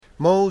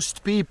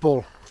Most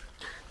people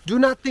do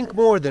not think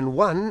more than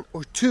 1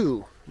 or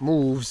 2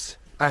 moves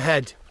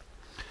ahead.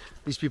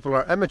 These people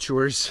are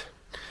amateurs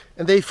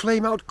and they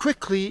flame out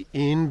quickly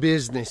in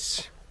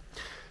business.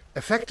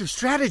 Effective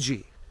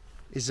strategy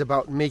is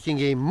about making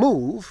a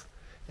move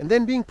and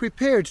then being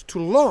prepared to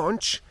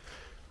launch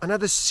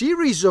another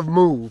series of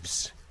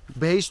moves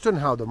based on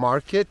how the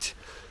market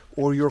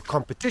or your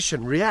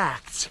competition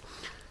reacts.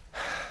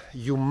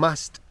 You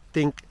must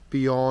think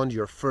beyond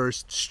your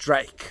first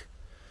strike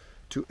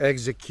to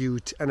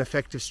execute an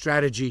effective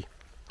strategy.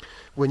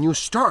 When you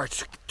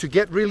start to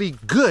get really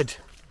good,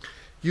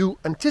 you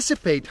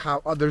anticipate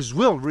how others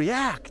will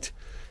react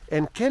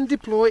and can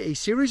deploy a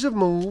series of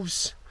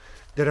moves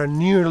that are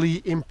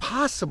nearly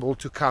impossible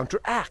to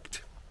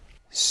counteract.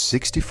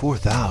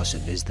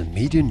 64,000 is the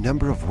median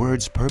number of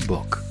words per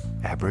book.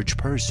 Average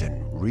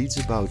person reads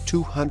about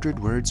 200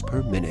 words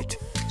per minute.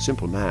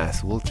 Simple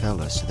math will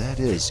tell us that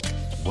is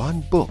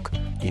 1 book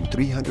in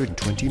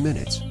 320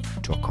 minutes.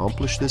 To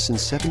accomplish this in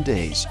 7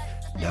 days,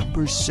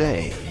 numbers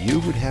say you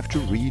would have to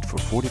read for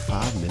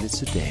 45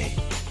 minutes a day.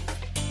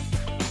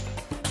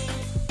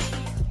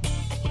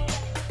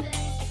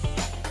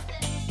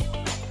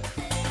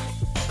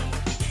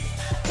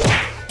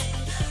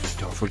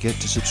 Don't forget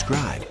to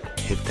subscribe.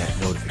 Hit that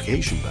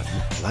notification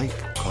button,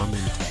 like,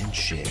 comment, and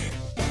share.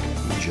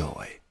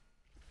 Enjoy.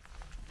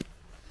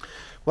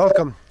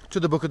 Welcome to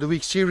the Book of the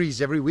Week series.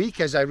 Every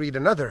week as I read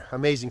another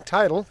amazing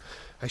title,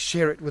 I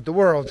share it with the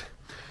world.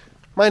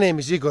 My name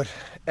is Igor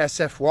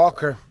S.F.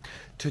 Walker.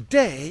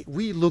 Today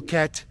we look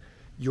at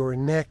Your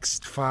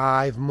Next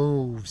 5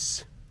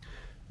 Moves.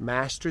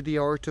 Master the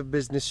Art of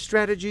Business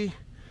Strategy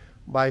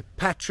by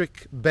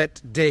Patrick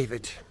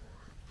Bet-David.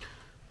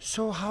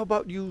 So how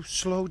about you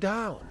slow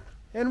down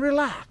and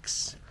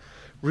relax?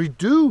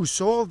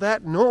 Reduce all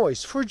that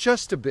noise for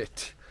just a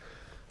bit.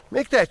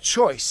 Make that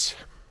choice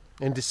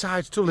and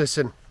decide to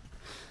listen.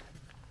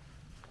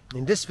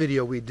 In this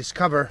video, we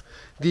discover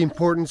the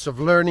importance of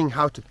learning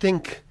how to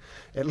think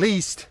at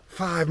least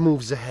 5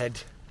 moves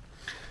ahead.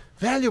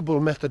 Valuable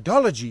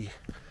methodology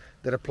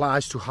that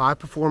applies to high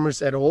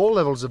performers at all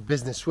levels of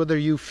business, whether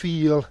you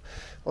feel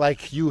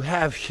like you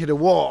have hit a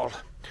wall,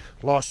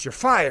 lost your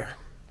fire,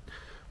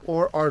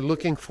 or are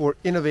looking for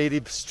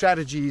innovative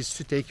strategies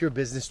to take your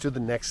business to the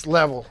next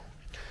level.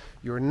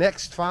 Your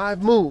Next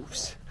 5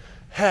 Moves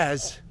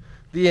has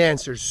the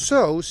answers,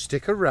 so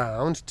stick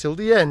around till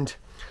the end.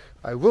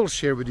 I will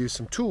share with you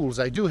some tools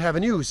I do have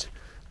and use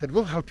that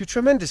will help you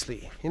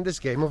tremendously in this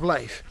game of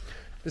life.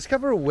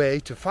 Discover a way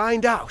to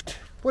find out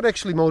what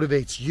actually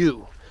motivates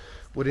you,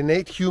 what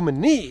innate human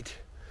need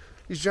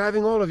is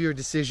driving all of your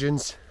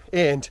decisions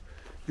and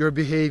your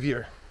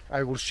behavior.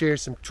 I will share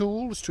some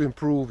tools to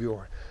improve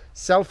your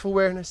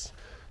self-awareness,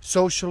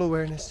 social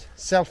awareness,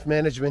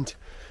 self-management,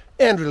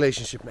 and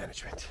relationship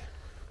management.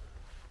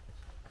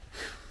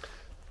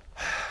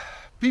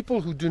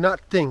 People who do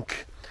not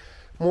think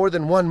more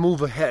than 1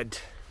 move ahead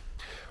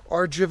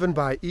are driven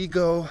by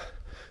ego,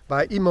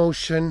 by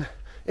emotion,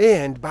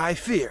 and by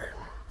fear.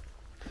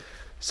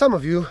 Some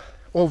of you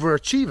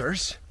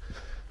overachievers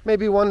may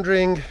be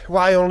wondering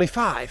why only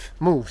 5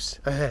 moves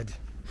ahead.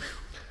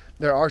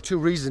 There are 2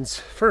 reasons.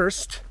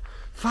 First,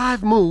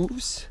 5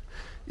 moves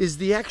is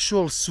the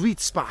actual sweet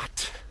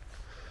spot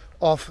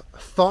of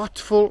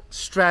thoughtful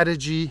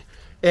strategy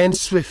and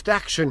swift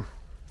action.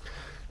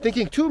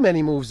 Thinking too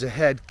many moves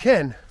ahead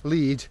can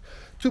lead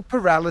to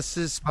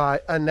paralysis by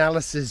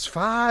analysis.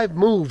 5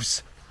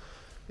 moves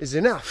is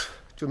enough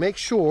to make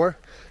sure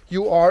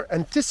you are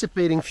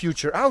anticipating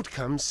future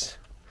outcomes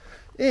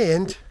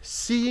and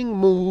seeing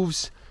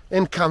moves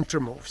and counter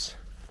moves.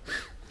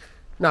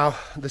 Now,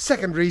 the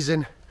second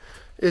reason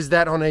is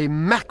that on a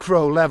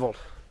macro level,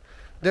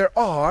 there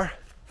are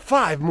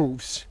 5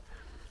 moves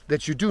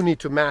that you do need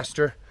to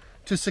master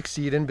to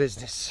succeed in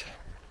business.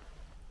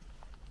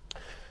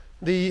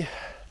 The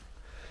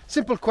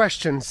simple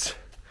questions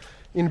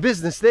in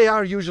business, they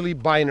are usually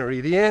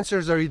binary. The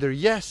answers are either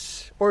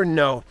yes or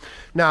no.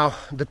 Now,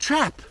 the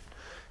trap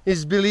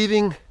is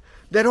believing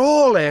that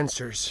all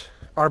answers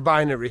are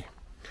binary.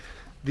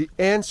 The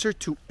answer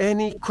to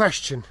any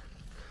question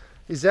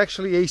is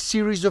actually a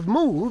series of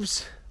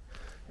moves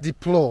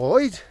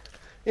deployed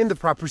in the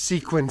proper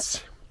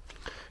sequence.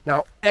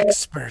 Now,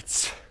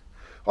 experts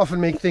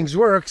often make things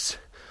worse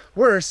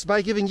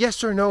by giving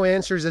yes or no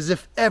answers as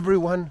if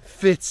everyone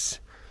fits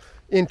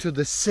into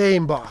the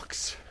same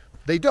box.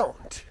 They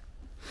don't.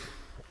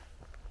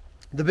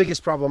 The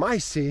biggest problem I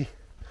see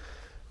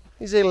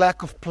is a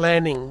lack of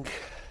planning.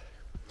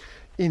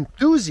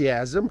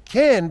 Enthusiasm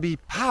can be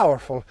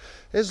powerful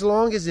as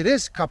long as it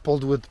is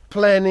coupled with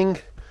planning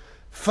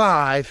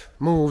 5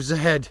 moves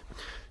ahead.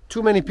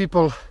 Too many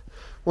people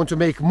want to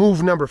make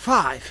move number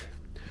 5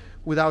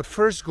 without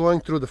first going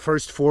through the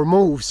first 4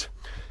 moves.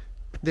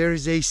 There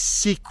is a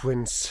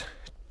sequence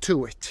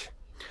to it.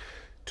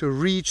 To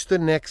reach the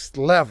next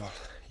level,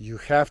 you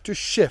have to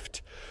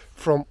shift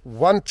from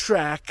 1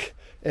 track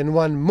and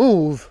 1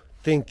 move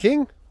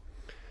thinking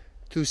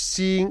to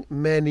seeing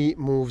many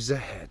moves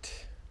ahead.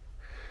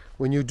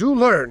 When you do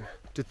learn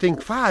to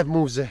think 5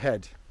 moves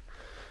ahead,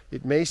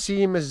 It may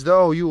seem as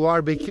though you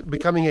are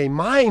becoming a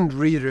mind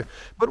reader,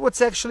 but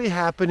what's actually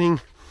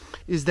happening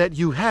is that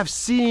you have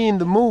seen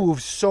the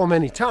moves so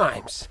many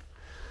times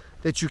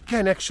that you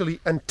can actually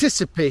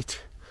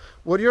anticipate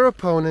what your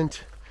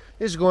opponent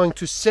is going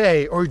to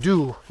say or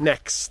do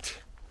next.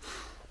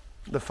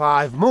 The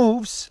 5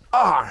 moves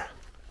are: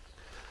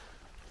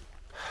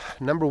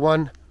 number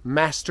 1,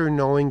 master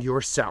knowing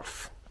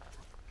yourself.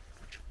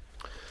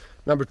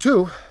 Number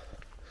 2,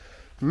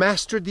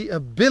 master the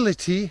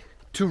ability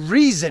to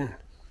reason.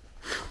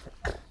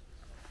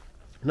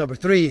 Number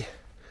 3,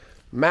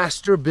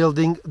 master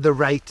building the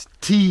right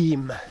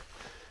team.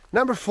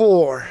 Number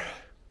 4,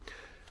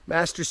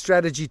 master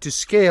strategy to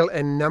scale.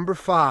 And number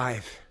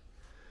 5,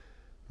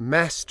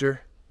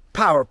 master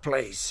power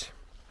plays.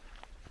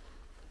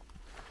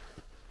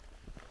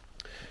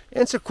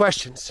 Answer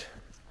questions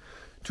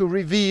to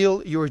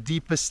reveal your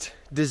deepest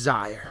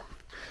desire.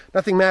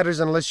 Nothing matters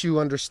unless you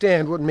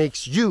understand what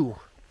makes you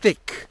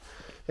tick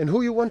and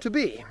who you want to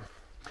be.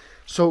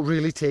 So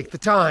really take the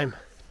time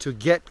to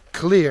get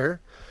clear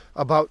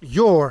about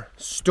your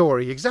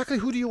story. Exactly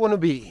who do you want to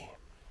be?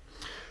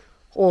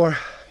 Or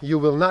you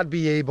will not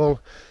be able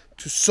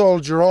to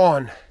soldier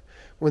on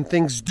when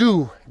things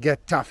do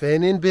get tough.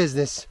 And in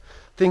business,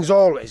 things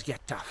always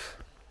get tough.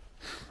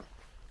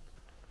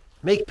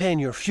 Make pain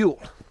your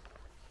fuel.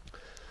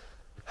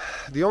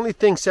 The only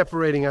thing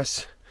separating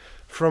us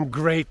from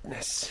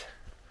greatness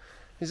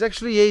is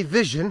actually a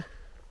vision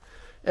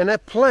and a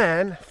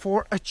plan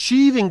for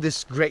achieving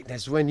this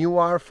greatness. When you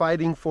are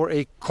fighting for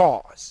a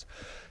cause,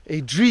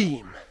 a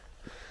dream,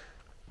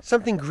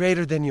 something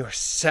greater than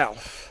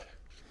yourself,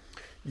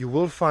 you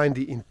will find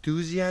the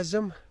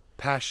enthusiasm,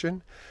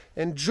 passion,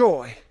 and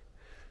joy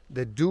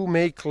that do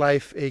make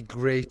life a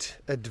great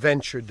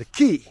adventure. The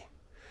key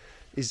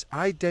is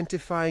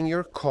identifying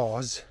your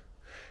cause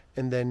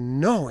and then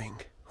knowing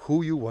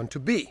who you want to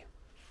be.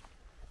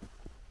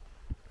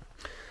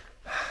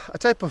 A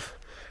type of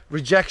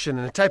rejection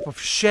and a type of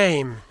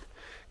shame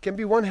can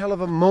be one hell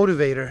of a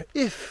motivator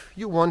if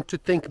you want to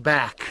think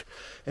back.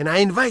 And I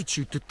invite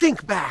you to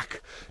think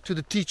back to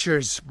the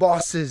teachers,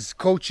 bosses,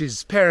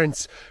 coaches,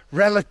 parents,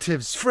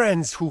 relatives,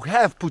 friends who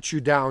have put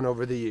you down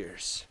over the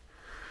years.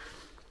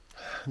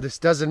 This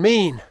doesn't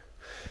mean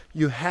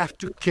you have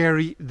to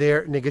carry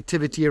their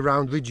negativity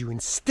around with you.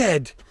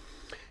 Instead,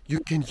 you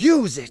can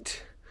use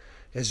it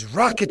as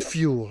rocket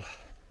fuel.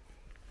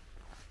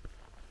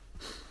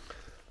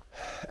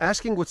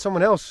 Asking what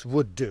someone else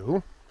would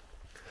do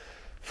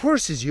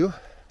forces you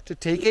to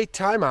take a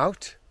time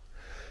out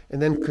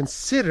and then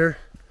consider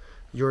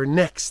your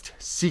next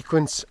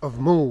sequence of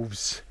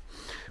moves.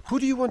 Who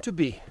do you want to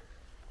be?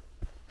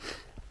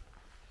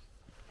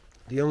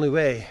 The only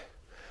way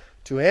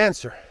to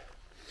answer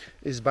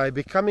is by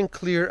becoming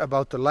clear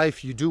about the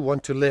life you do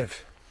want to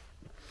live.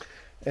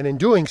 And in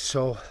doing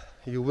so,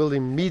 you will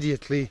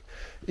immediately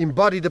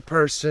embody the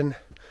person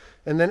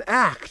and then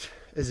act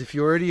as if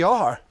you already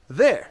are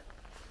there.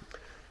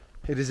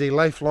 It is a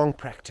lifelong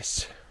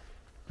practice.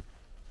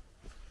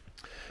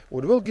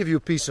 What will give you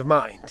peace of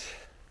mind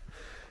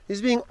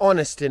is being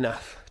honest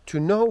enough to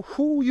know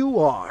who you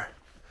are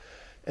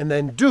and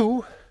then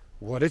do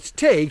what it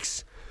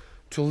takes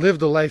to live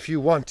the life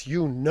you want.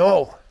 You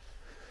know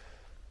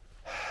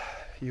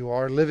you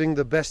are living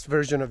the best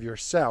version of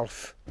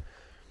yourself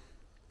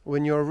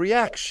when your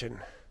reaction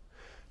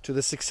to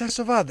the success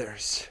of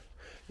others,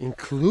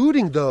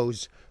 including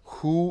those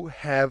who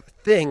have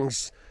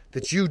things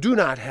that you do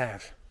not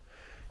have,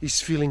 is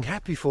feeling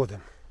happy for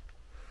them.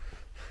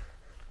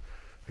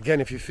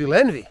 Again, if you feel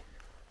envy,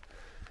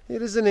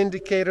 it is an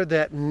indicator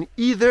that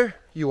either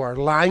you are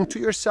lying to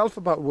yourself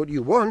about what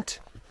you want,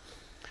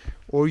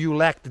 or you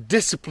lack the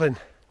discipline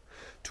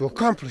to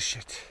accomplish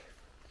it.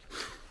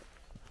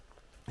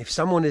 If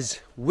someone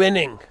is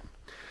winning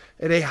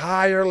at a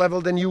higher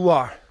level than you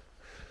are,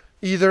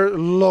 either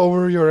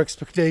lower your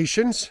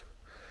expectations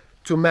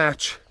to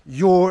match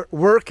your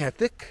work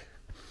ethic,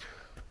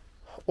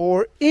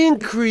 or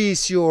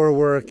increase your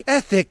work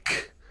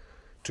ethic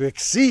to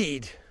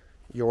exceed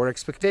your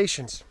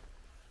expectations.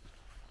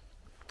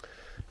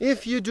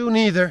 If you do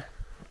neither,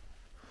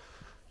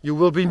 you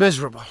will be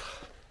miserable.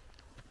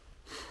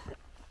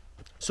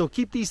 So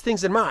keep these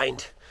things in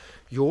mind.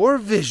 Your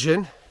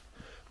vision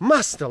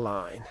must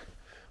align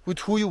with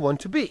who you want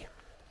to be.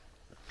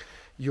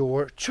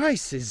 Your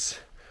choices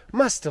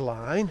must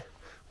align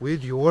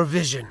with your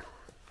vision.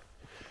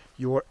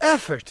 Your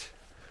effort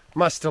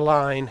must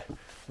align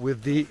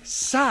with the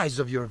size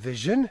of your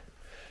vision,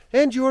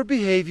 and your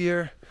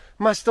behavior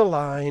must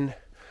align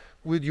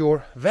with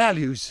your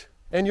values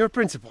and your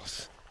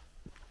principles.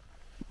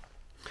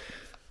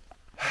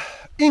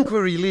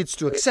 Inquiry leads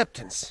to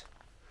acceptance,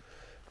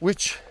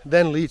 which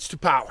then leads to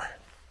power.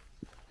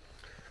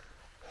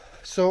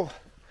 So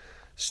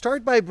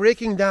start by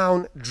breaking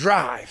down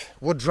drive,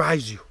 what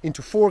drives you,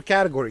 into 4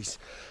 categories: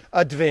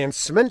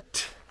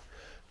 advancement,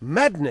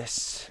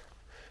 madness,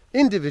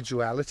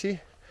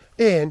 individuality,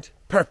 and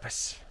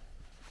purpose.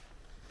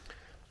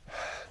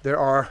 There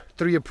are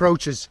 3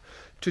 approaches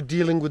to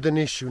dealing with an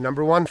issue.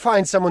 Number one,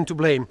 find someone to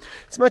blame.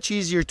 It's much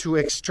easier to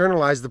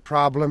externalize the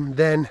problem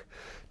than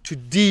to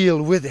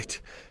deal with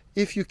it.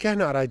 If you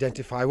cannot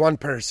identify one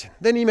person,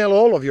 then email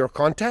all of your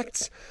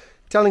contacts,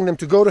 telling them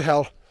to go to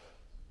hell,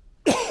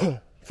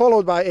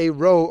 followed by a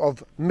row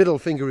of middle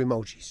finger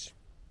emojis.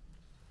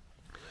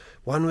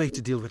 One way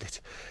to deal with it.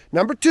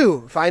 Number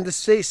two, find a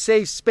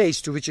safe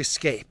space to which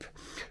escape.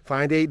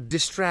 Find a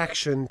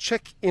distraction.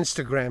 Check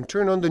Instagram.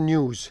 Turn on the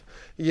news.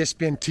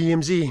 ESPN,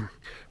 TMZ.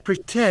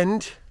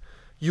 Pretend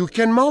you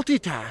can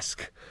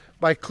multitask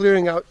by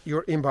clearing out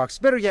your inbox.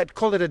 Better yet,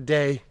 call it a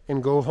day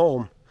and go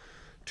home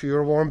to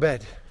your warm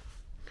bed.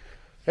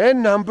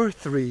 And number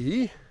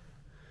three,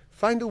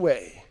 find a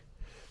way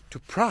to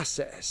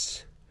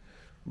process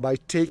by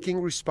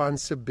taking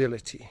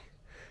responsibility.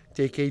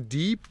 Take a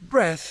deep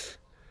breath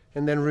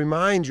and then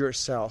remind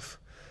yourself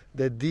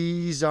that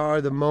these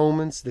are the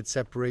moments that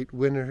separate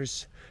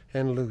winners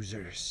and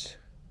losers.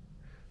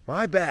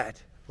 My bad.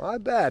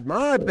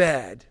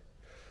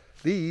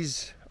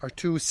 These are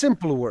two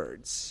simple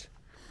words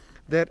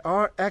that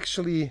are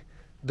actually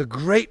the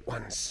great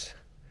ones.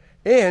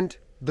 And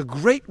the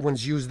great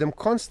ones use them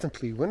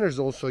constantly. Winners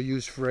also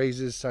use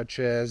phrases such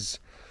as,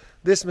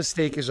 "This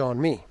mistake is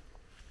on me."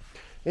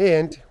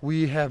 And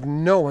we have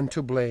no one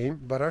to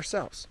blame but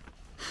ourselves.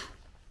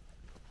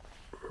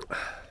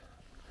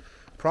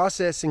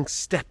 Processing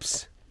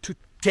steps to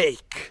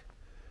take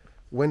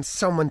when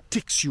someone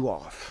ticks you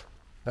off.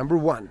 Number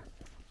one,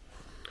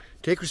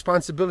 take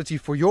responsibility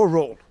for your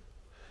role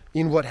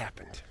in what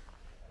happened.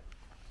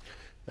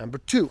 Number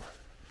two,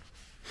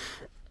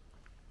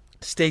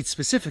 state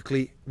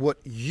specifically what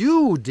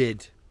you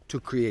did to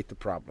create the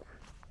problem.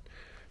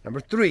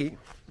 Number three,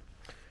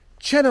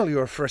 channel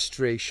your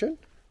frustration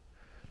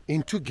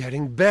into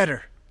getting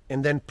better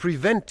and then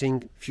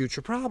preventing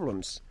future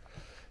problems.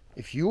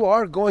 If you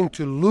are going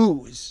to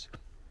lose,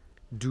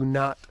 do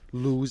not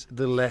lose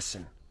the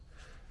lesson.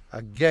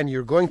 Again,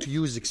 you're going to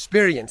use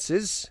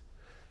experiences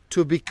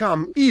to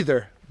become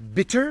either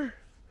bitter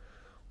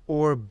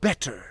or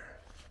better.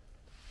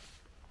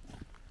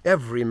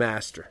 Every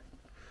master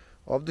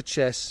of the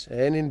chess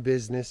and in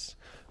business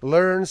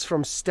learns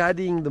from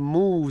studying the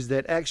moves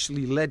that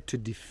actually led to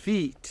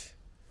defeat,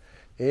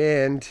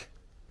 and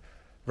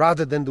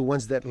rather than the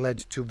ones that led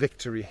to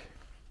victory.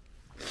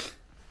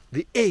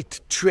 The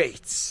 8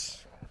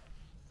 traits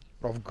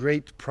of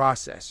great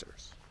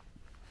processors.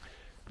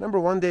 Number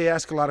one, they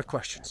ask a lot of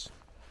questions.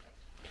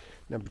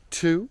 Number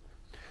two,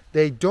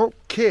 they don't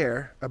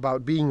care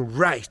about being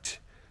right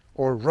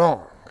or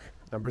wrong.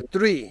 Number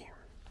three,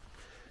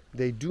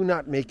 they do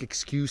not make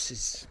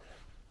excuses.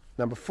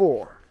 Number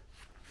four,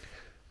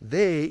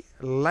 they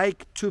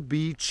like to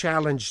be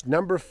challenged.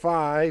 Number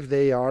five,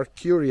 they are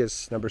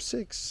curious. Number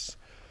six,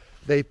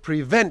 they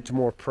prevent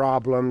more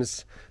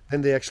problems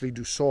than they actually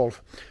do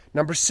solve.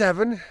 Number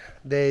seven,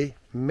 they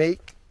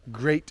make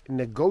great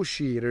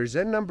negotiators.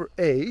 And number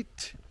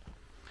 8,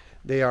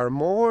 they are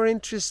more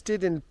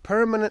interested in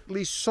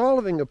permanently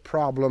solving a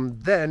problem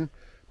than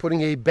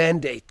putting a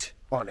band-aid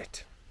on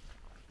it.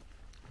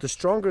 The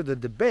stronger the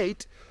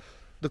debate,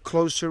 the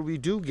closer we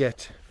do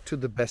get to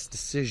the best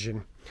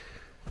decision.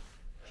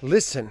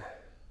 Listen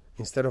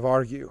instead of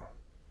argue,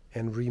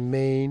 and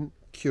remain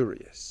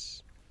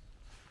curious.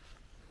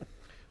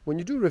 When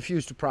you do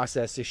refuse to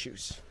process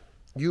issues,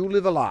 you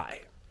live a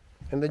lie,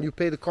 and then you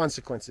pay the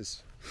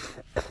consequences.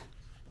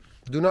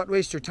 Do not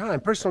waste your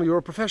time, personally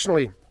or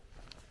professionally.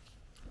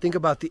 Think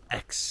about the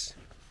X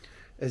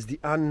as the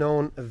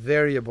unknown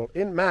variable.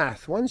 In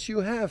math, once you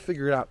have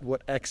figured out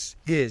what X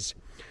is,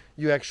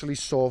 you actually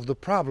solve the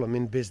problem.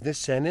 In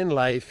business and in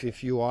life,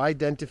 if you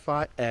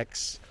identify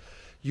X,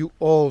 you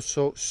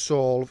also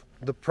solve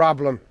the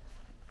problem.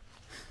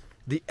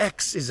 The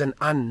X is an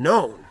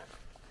unknown,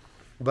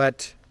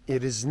 but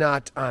it is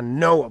not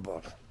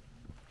unknowable.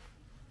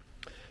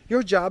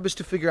 Your job is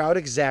to figure out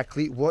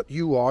exactly what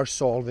you are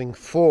solving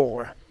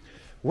for.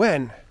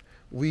 When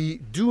we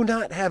do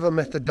not have a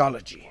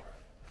methodology,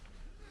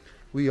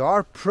 we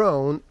are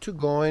prone to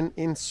going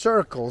in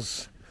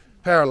circles,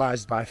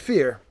 paralyzed by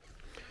fear.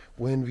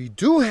 When we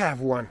do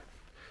have one,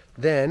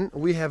 then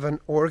we have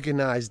an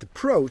organized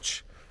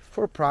approach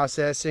for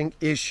processing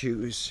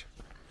issues.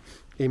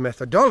 A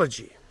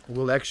methodology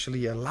will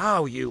actually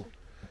allow you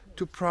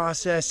to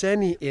process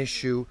any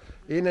issue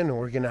in an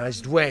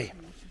organized way.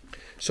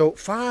 So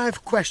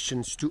 5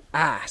 questions to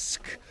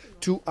ask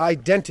to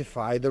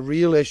identify the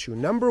real issue.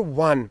 Number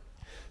 1,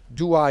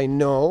 do I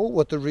know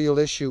what the real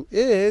issue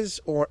is,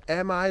 or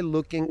am I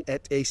looking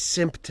at a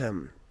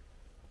symptom?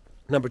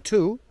 Number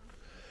 2,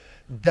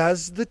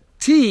 does the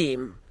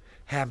team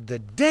have the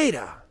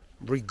data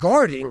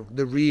regarding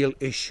the real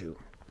issue?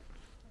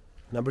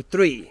 Number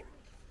 3,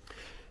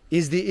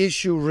 is the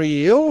issue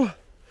real,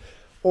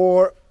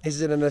 or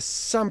is it an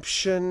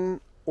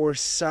assumption or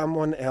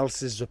someone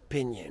else's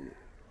opinion?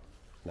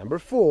 Number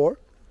 4,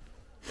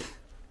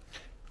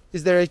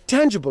 is there a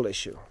tangible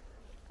issue,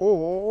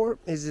 or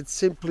is it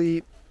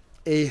simply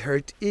a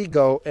hurt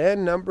ego?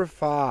 And number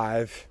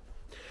 5,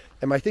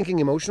 am I thinking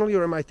emotionally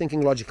or am I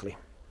thinking logically?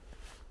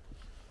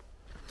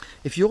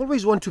 If you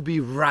always want to be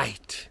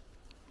right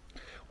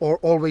or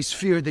always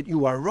fear that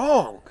you are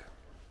wrong,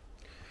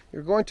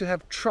 you're going to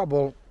have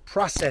trouble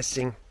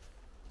processing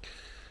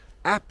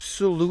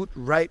absolute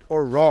right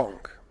or wrong.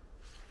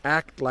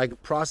 Act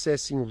like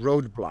processing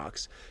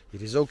roadblocks.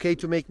 It is okay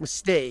to make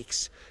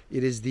mistakes.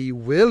 It is the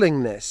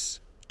willingness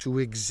to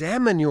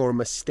examine your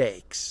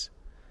mistakes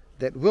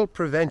that will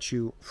prevent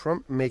you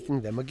from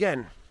making them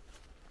again.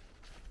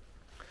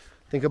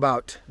 Think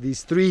about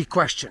these 3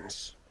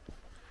 questions.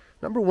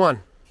 Number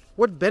 1,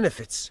 what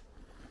benefits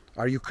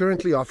are you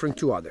currently offering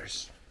to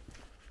others?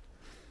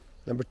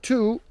 Number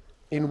 2,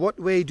 in what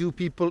way do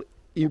people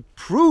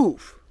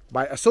improve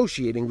by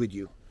associating with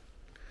you?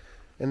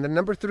 And then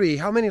number 3,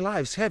 how many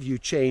lives have you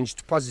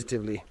changed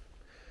positively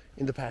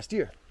in the past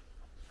year?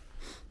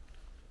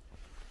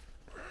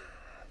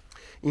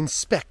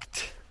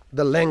 Inspect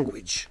the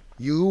language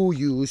you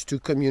use to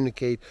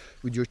communicate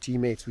with your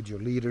teammates, with your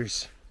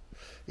leaders.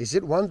 Is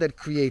it one that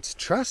creates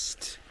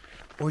trust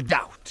or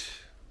doubt?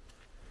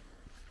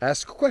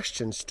 Ask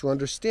questions to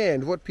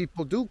understand what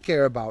people do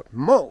care about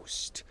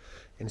most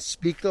and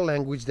speak the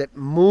language that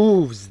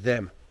moves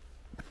them.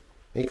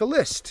 Make a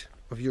list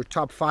of your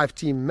top 5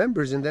 team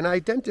members and then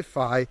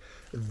identify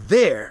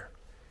their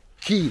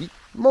key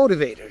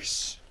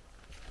motivators.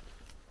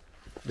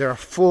 There are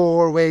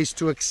 4 ways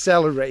to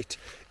accelerate.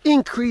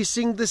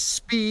 Increasing the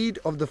speed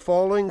of the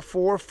following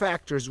 4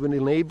 factors will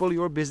enable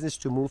your business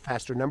to move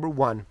faster. Number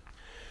 1,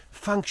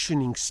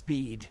 functioning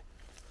speed.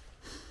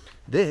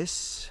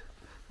 This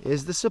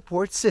is the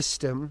support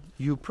system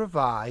you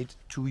provide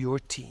to your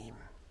team.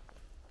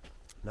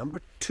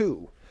 Number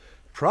 2,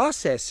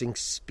 processing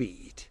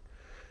speed.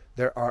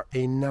 There are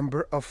a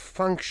number of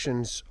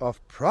functions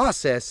of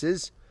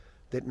processes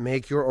that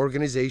make your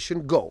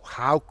organization go.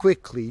 How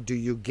quickly do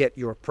you get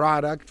your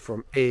product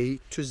from A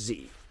to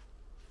Z?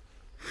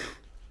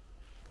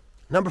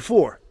 Number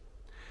 4,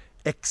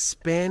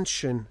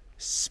 expansion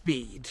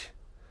speed.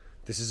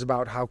 This is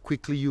about how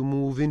quickly you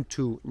move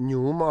into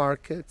new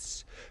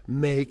markets,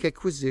 make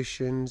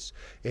acquisitions,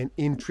 and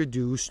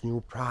introduce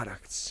new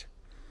products.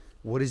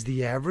 What is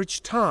the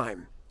average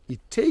time it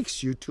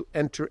takes you to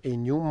enter a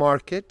new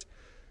market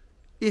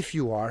if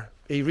you are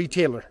a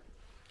retailer?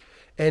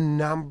 And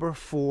number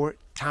 4,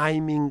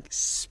 timing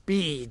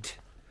speed.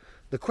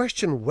 The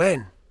question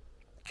when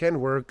can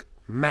work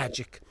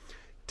magic.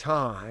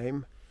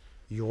 Time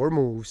your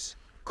moves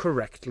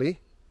correctly,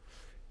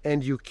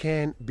 and you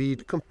can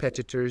beat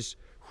competitors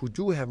who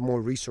do have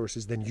more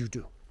resources than you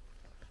do.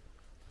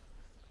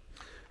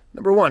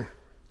 Number 1,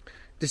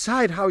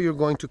 decide how you're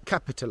going to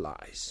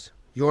capitalize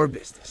your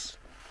business.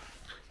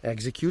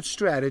 Execute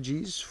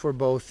strategies for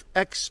both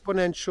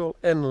exponential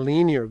and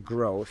linear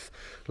growth.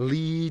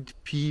 Lead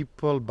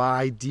people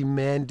by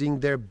demanding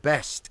their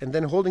best and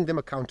then holding them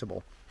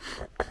accountable.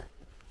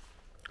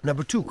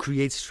 Number 2,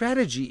 create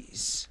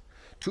strategies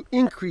to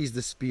increase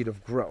the speed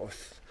of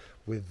growth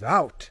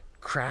without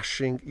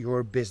crashing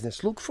your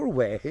business. Look for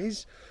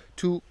ways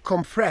to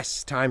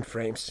compress time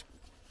frames.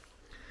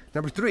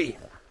 Number 3,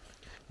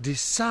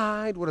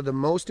 decide what are the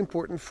most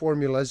important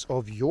formulas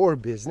of your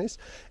business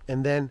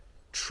and then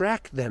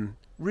track them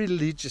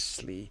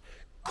religiously.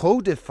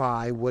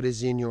 Codify what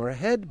is in your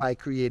head by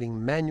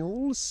creating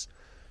manuals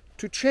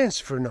to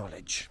transfer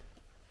knowledge.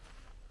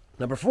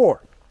 Number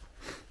 4,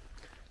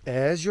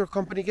 as your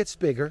company gets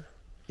bigger,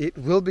 it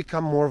will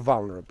become more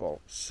vulnerable.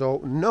 So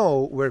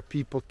know where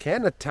people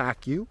can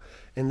attack you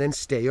and then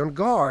stay on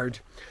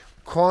guard.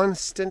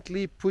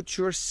 Constantly put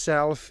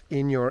yourself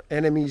in your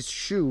enemy's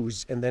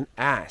shoes and then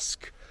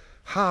ask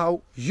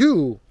how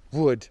you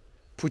would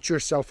put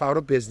yourself out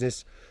of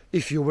business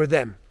if you were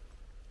them.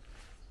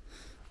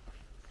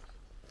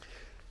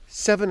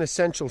 7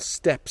 essential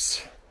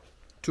steps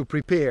to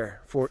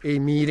prepare for a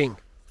meeting.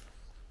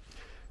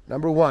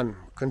 Number 1,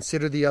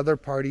 consider the other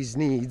party's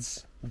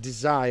needs,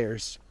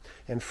 desires,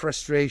 and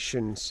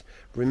frustrations.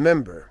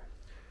 Remember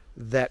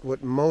that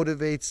what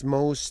motivates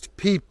most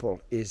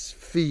people is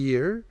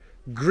fear,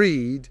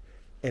 greed,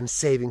 and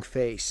saving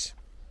face.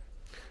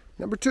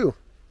 Number 2,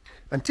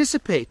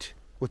 anticipate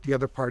what the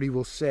other party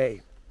will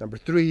say. Number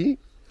 3,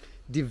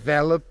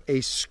 develop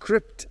a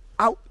script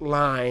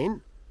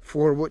outline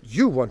for what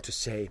you want to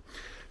say.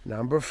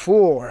 Number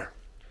 4,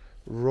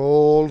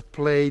 role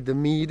play the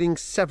meeting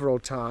several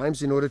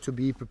times in order to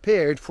be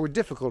prepared for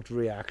difficult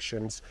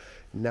reactions.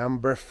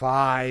 Number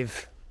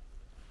 5,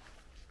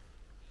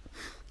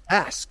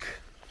 ask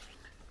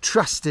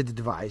trusted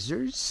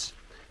advisors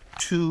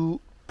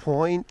to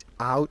point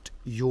out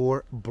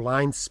your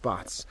blind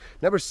spots.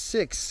 Number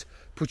 6,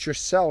 put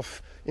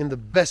yourself in the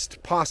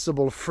best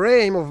possible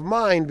frame of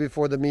mind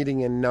before the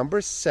meeting. And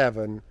number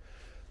 7,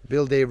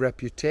 build a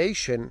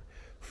reputation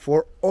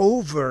for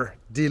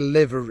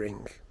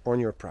over-delivering on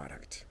your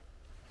product.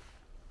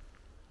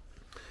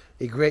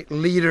 A great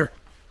leader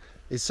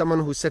is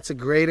someone who sets a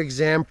great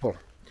example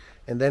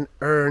and then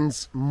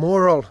earns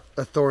moral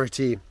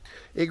authority.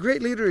 A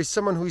great leader is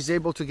someone who is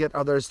able to get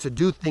others to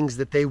do things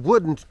that they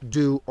wouldn't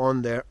do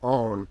on their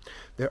own.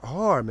 There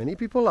are many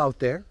people out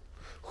there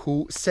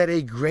who set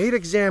a great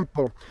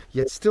example,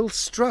 yet still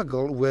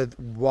struggle with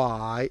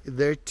why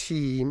their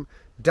team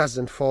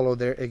doesn't follow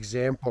their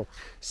example.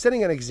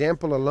 Setting an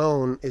example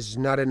alone is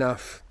not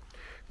enough.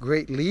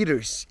 Great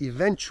leaders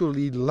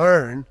eventually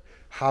learn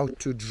how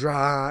to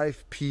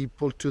drive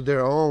people to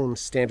their own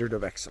standard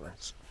of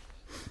excellence.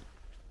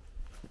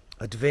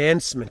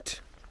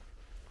 Advancement.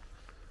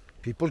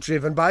 People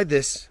driven by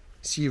this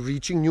see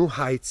reaching new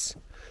heights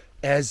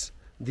as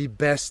the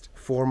best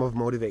form of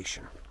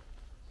motivation.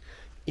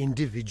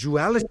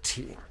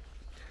 Individuality.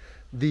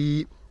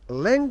 The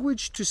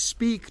language to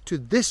speak to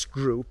this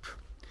group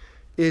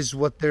is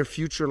what their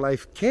future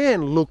life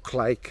can look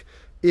like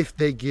if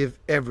they give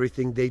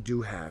everything they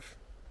do have.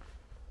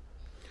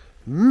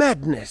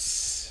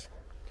 Madness.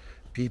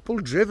 People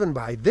driven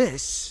by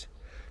this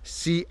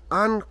see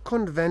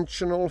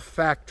unconventional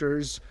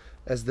factors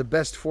as the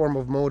best form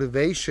of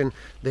motivation.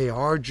 They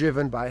are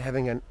driven by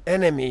having an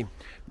enemy,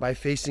 by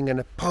facing an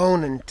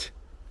opponent.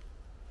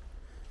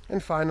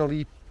 And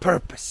finally,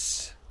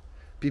 purpose.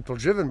 People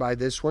driven by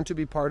this want to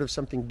be part of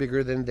something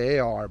bigger than they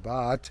are,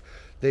 but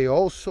they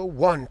also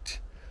want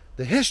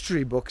the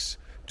history books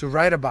to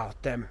write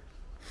about them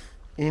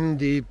in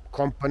the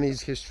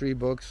company's history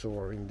books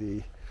or in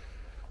the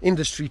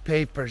industry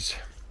papers.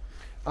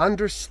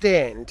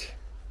 Understand,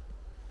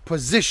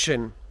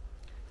 position,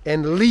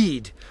 and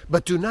lead,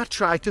 but do not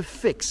try to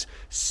fix.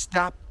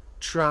 Stop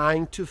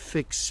trying to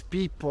fix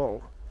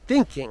people.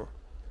 Thinking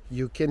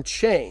you can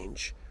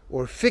change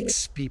or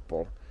fix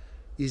people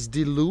is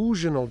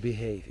delusional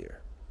behavior.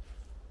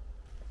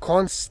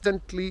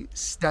 Constantly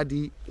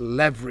study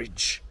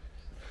leverage.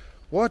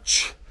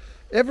 Watch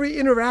every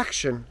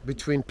interaction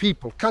between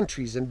people,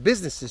 countries, and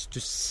businesses to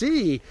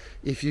see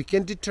if you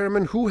can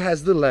determine who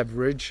has the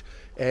leverage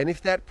and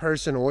if that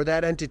person or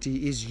that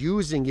entity is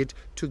using it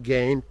to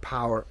gain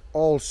power.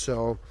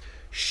 Also,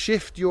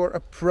 shift your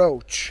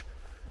approach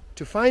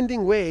to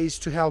finding ways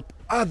to help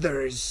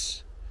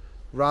others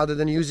rather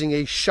than using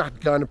a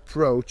shotgun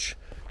approach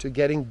to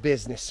getting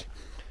business.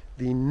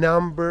 The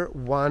number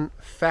one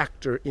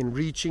factor in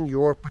reaching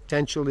your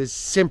potential is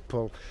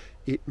simple.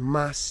 It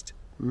must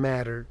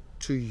matter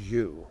to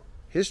you.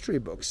 History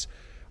books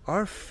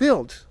are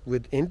filled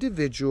with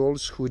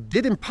individuals who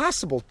did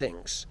impossible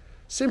things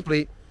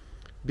simply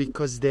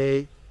because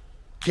they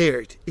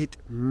cared. It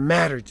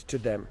mattered to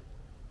them.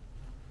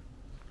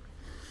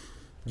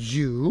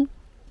 You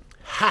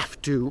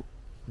have to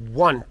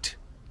want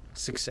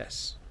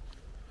success.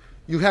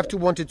 You have to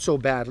want it so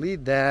badly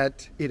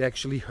that it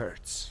actually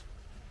hurts.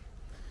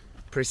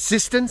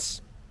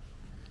 Persistence,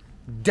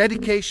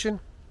 dedication,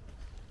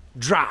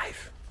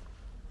 drive.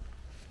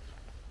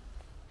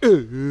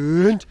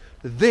 And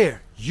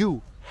there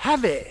you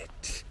have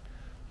it.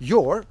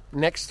 Your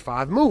next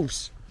 5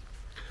 moves.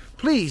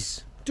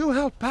 Please do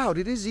help out.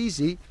 It is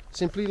easy.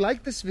 Simply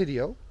like this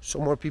video so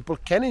more people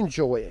can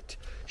enjoy it.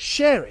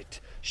 Share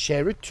it.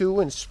 Share it too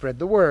and spread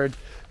the word.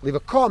 Leave a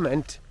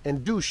comment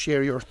and do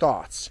share your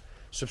thoughts.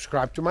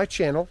 Subscribe to my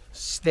channel.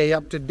 Stay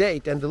up to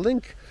date. And the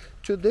link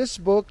to this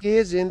book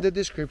is in the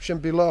description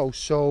below.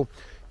 So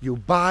you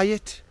buy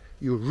it,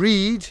 you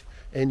read,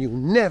 and you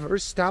never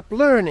stop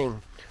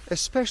learning.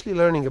 Especially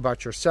learning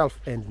about yourself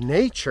and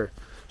nature.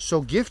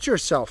 So gift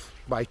yourself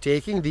by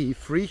taking the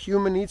free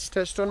human needs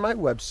test on my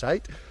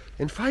website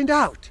and find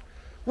out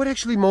what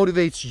actually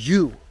motivates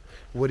you,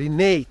 what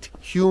innate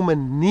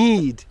human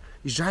need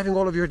is driving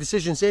all of your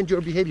decisions and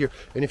your behavior.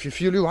 And if you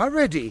feel you are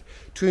ready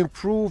to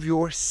improve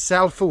your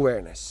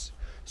self-awareness,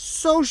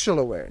 social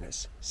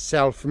awareness,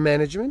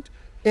 self-management,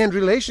 and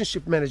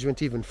relationship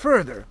management even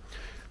further,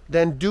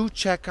 then do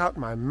check out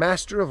my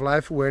Master of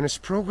Life Awareness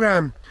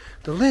program.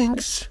 The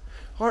links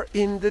are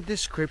in the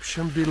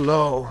description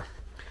below.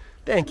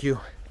 Thank you.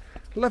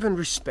 Love and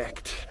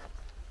respect.